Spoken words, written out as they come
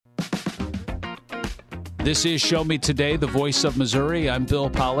This is Show Me Today, the voice of Missouri. I'm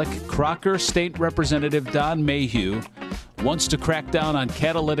Bill Pollack. Crocker State Representative Don Mayhew wants to crack down on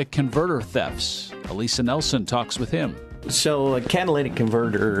catalytic converter thefts. Elisa Nelson talks with him. So a catalytic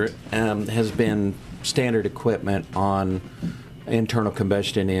converter has been standard equipment on internal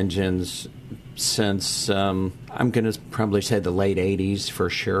combustion engines since, I'm going to probably say the late 80s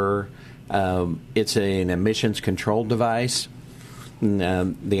for sure. It's an emissions control device.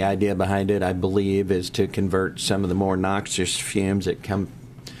 The idea behind it, I believe, is to convert some of the more noxious fumes that come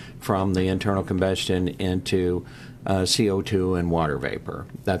from the internal combustion into CO2 and water vapor.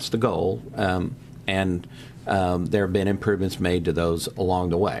 That's the goal, and there have been improvements made to those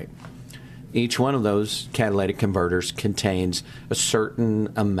along the way. Each one of those catalytic converters contains a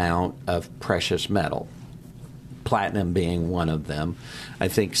certain amount of precious metal, platinum being one of them. I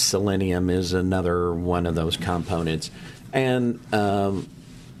think selenium is another one of those components. And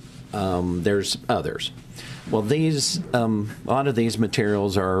there's others. Well, these a lot of these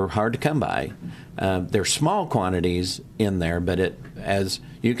materials are hard to come by. There's small quantities in there, but as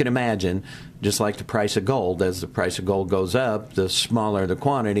you can imagine, just like the price of gold, as the price of gold goes up, the smaller the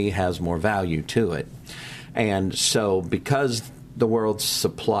quantity has more value to it. And so, because the world's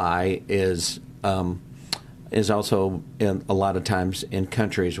supply is also a lot of times in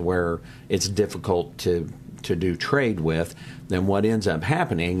countries where it's difficult to do trade with, then what ends up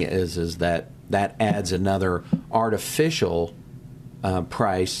happening is that adds another artificial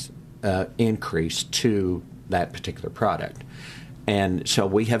price increase to that particular product. And so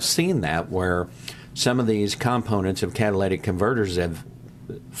we have seen that where some of these components of catalytic converters have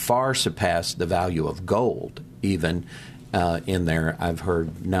far surpassed the value of gold even in there. I've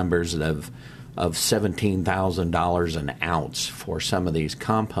heard numbers of $17,000 an ounce for some of these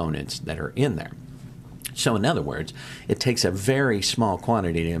components that are in there. So in other words, it takes a very small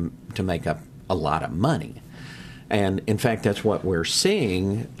quantity to make up a lot of money. And in fact, that's what we're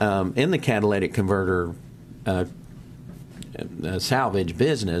seeing in the catalytic converter salvage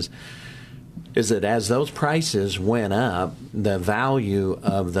business, is that as those prices went up, the value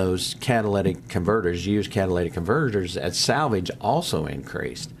of those catalytic converters, used catalytic converters at salvage, also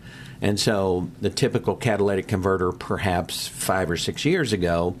increased. And so the typical catalytic converter perhaps 5 or 6 years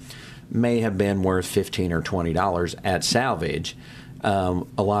ago may have been worth $15 or $20 at salvage. A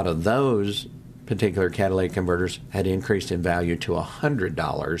lot of those particular catalytic converters had increased in value to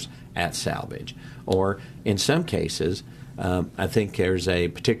 $100 at salvage. Or in some cases, I think there's a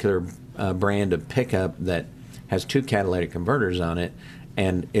particular brand of pickup that has 2 catalytic converters on it,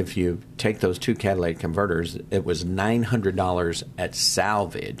 and if you take those 2 catalytic converters, it was $900 at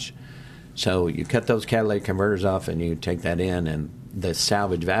salvage. So you cut those catalytic converters off and you take that in, and the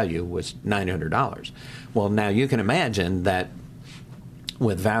salvage value was $900. Well, now you can imagine that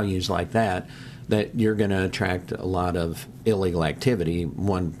with values like that you're going to attract a lot of illegal activity,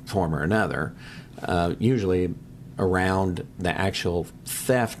 one form or another, usually around the actual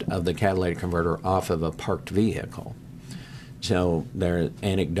theft of the catalytic converter off of a parked vehicle. So there,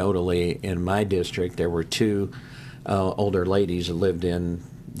 anecdotally, in my district, there were 2 older ladies who lived in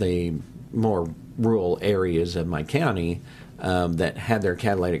the more rural areas of my county that had their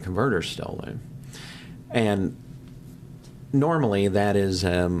catalytic converters stolen. And normally that is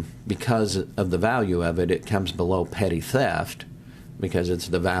because of the value of it, it comes below petty theft because it's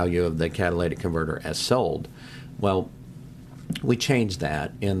the value of the catalytic converter as sold. Well, we changed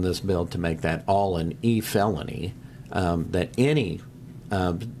that in this bill to make that all an e-felony, that any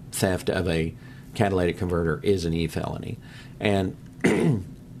theft of a catalytic converter is an e-felony, and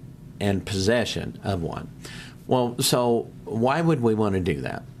and possession of one. Well, so why would we want to do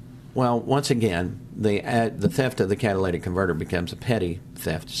that? Well, once again, the theft of the catalytic converter becomes a petty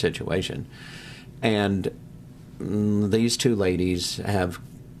theft situation. And these 2 ladies have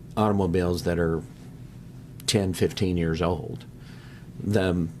automobiles that are 10, 15 years old.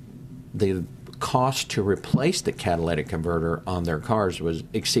 The cost to replace the catalytic converter on their cars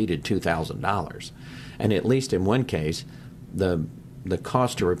exceeded $2,000. And at least in one case, the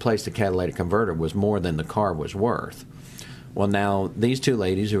cost to replace the catalytic converter was more than the car was worth. Well, now these 2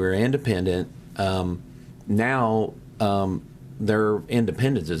 ladies who are independent, now their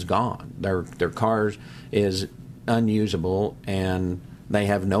independence is gone. Their cars is unusable, and they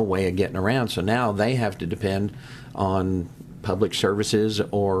have no way of getting around. So now they have to depend on public services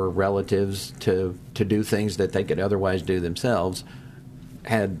or relatives to do things that they could otherwise do themselves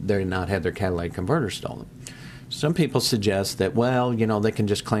had they not had their catalytic converter stolen. Some people suggest that, well, they can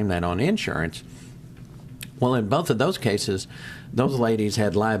just claim that on insurance. Well, in both of those cases, those ladies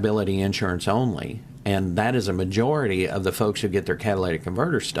had liability insurance only, and that is a majority of the folks who get their catalytic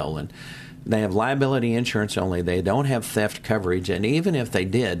converters stolen. They have liability insurance only. They don't have theft coverage, and even if they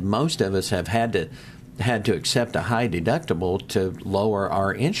did, most of us have had to accept a high deductible to lower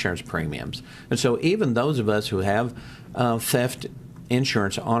our insurance premiums. And so even those of us who have theft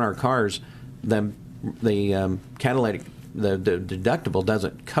insurance on our cars, the catalytic the deductible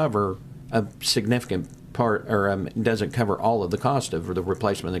doesn't cover a significant part, or doesn't cover all of the cost of the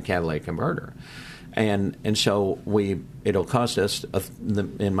replacement of the catalytic converter. And so it'll cost us,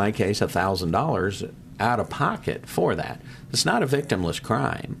 in my case, $1,000 out of pocket for that. It's not a victimless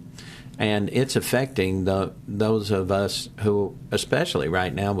crime, and it's affecting those of us who, especially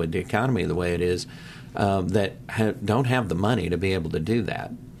right now with the economy the way it is, that don't have the money to be able to do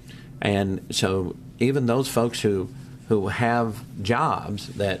that. And so even those folks who have jobs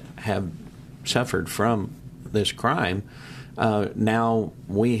that have suffered from this crime, now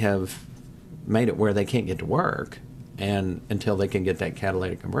we have made it where they can't get to work and until they can get that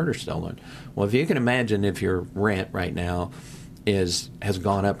catalytic converter stolen. Well, if you can imagine, if your rent right now has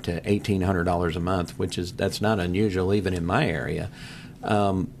gone up to $1,800 a month, that's not unusual even in my area,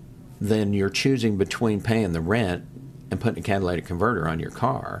 then you're choosing between paying the rent and putting a catalytic converter on your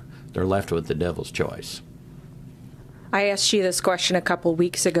car. They're left with the devil's choice. I asked you this question a couple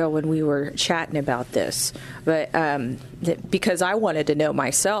weeks ago when we were chatting about this, but because I wanted to know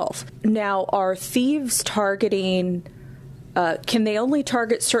myself. Now, are thieves targeting, can they only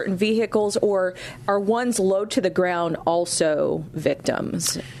target certain vehicles, or are ones low to the ground also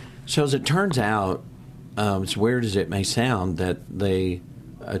victims? So as it turns out, as weird as it may sound, that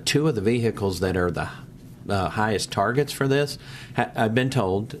two of the vehicles that are the highest targets for this, I've been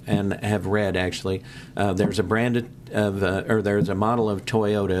told and have read actually, there's a there's a model of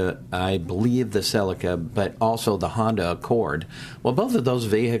Toyota, I believe the Celica, but also the Honda Accord. Well, both of those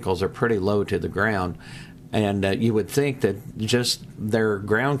vehicles are pretty low to the ground, and you would think that just their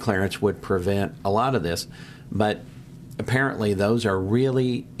ground clearance would prevent a lot of this, but apparently those are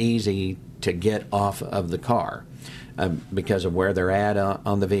really easy to get off of the car because of where they're at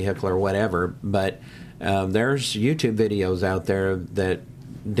on the vehicle or whatever. But there's YouTube videos out there that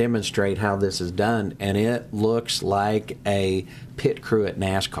demonstrate how this is done, and it looks like a pit crew at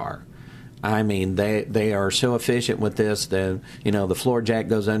NASCAR. I mean, they are so efficient with this. The floor jack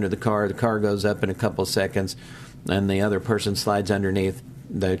goes under the car goes up in a couple of seconds, and the other person slides underneath.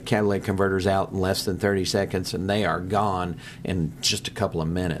 The catalytic converter's out in less than 30 seconds, and they are gone in just a couple of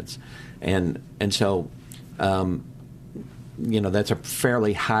minutes. And so that's a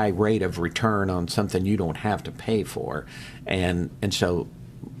fairly high rate of return on something you don't have to pay for. And so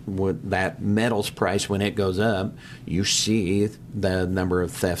with that metals price, when it goes up, you see the number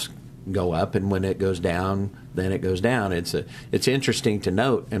of thefts go up, and when it goes down, then it goes down. It's interesting to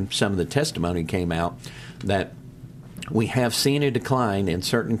note, and some of the testimony came out, that we have seen a decline in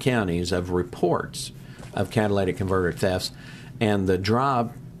certain counties of reports of catalytic converter thefts, and the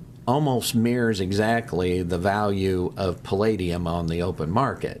drop almost mirrors exactly the value of palladium on the open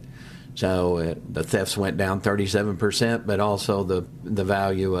market. So the thefts went down 37%, but also the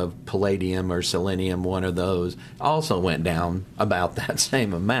value of palladium or selenium, one of those, also went down about that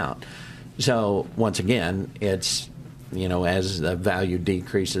same amount. So once again, it's, as the value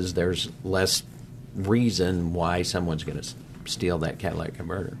decreases, there's less reason why someone's going to steal that catalytic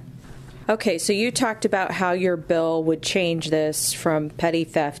converter. Okay, so you talked about how your bill would change this from petty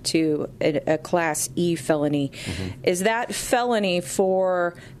theft to a Class E felony. Mm-hmm. Is that felony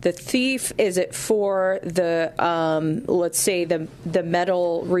for the thief? Is it for the, let's say, the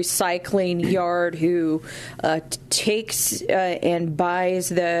metal recycling yard who takes and buys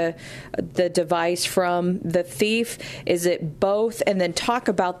the device from the thief? Is it both? And then talk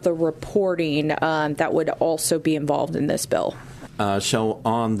about the reporting that would also be involved in this bill. So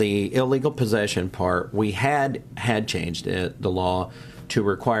on the illegal possession part, we had changed the law to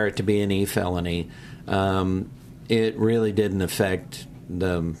require it to be an e-felony. It really didn't affect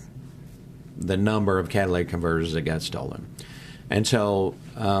the number of catalytic converters that got stolen. And so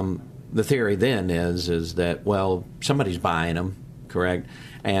the theory then is that, well, somebody's buying them, correct?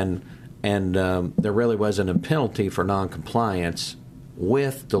 And there really wasn't a penalty for noncompliance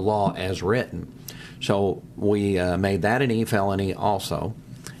with the law as written. So we made that an e-felony also,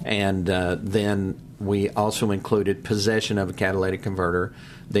 and then we also included possession of a catalytic converter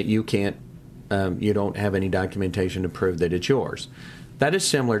that you don't have any documentation to prove that it's yours. That is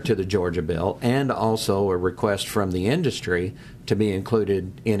similar to the Georgia bill, and also a request from the industry to be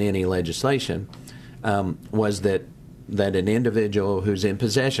included in any legislation was that an individual who's in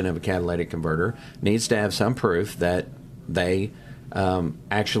possession of a catalytic converter needs to have some proof that they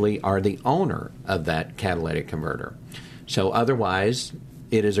actually are the owner of that catalytic converter. So otherwise,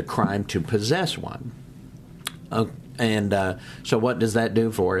 it is a crime to possess one. So what does that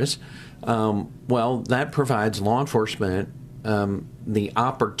do for us? Well, that provides law enforcement the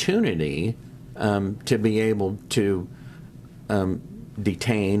opportunity to be able to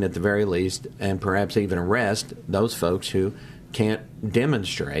detain, at the very least, and perhaps even arrest those folks who can't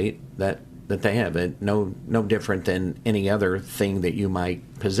demonstrate that they have it. No different than any other thing that you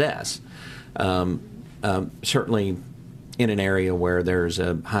might possess. Certainly in an area where there's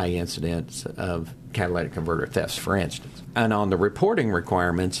a high incidence of catalytic converter thefts, for instance. And on the reporting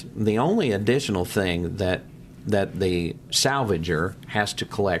requirements, the only additional thing that the salvager has to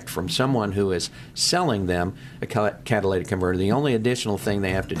collect from someone who is selling them a catalytic converter, the only additional thing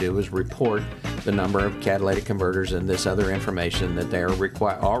they have to do is report the number of catalytic converters and this other information that they are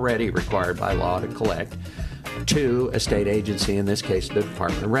already required by law to collect to a state agency, in this case, the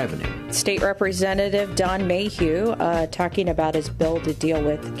Department of Revenue. State Representative Don Mayhew talking about his bill to deal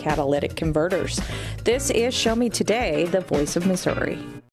with catalytic converters. This is Show Me Today, the voice of Missouri.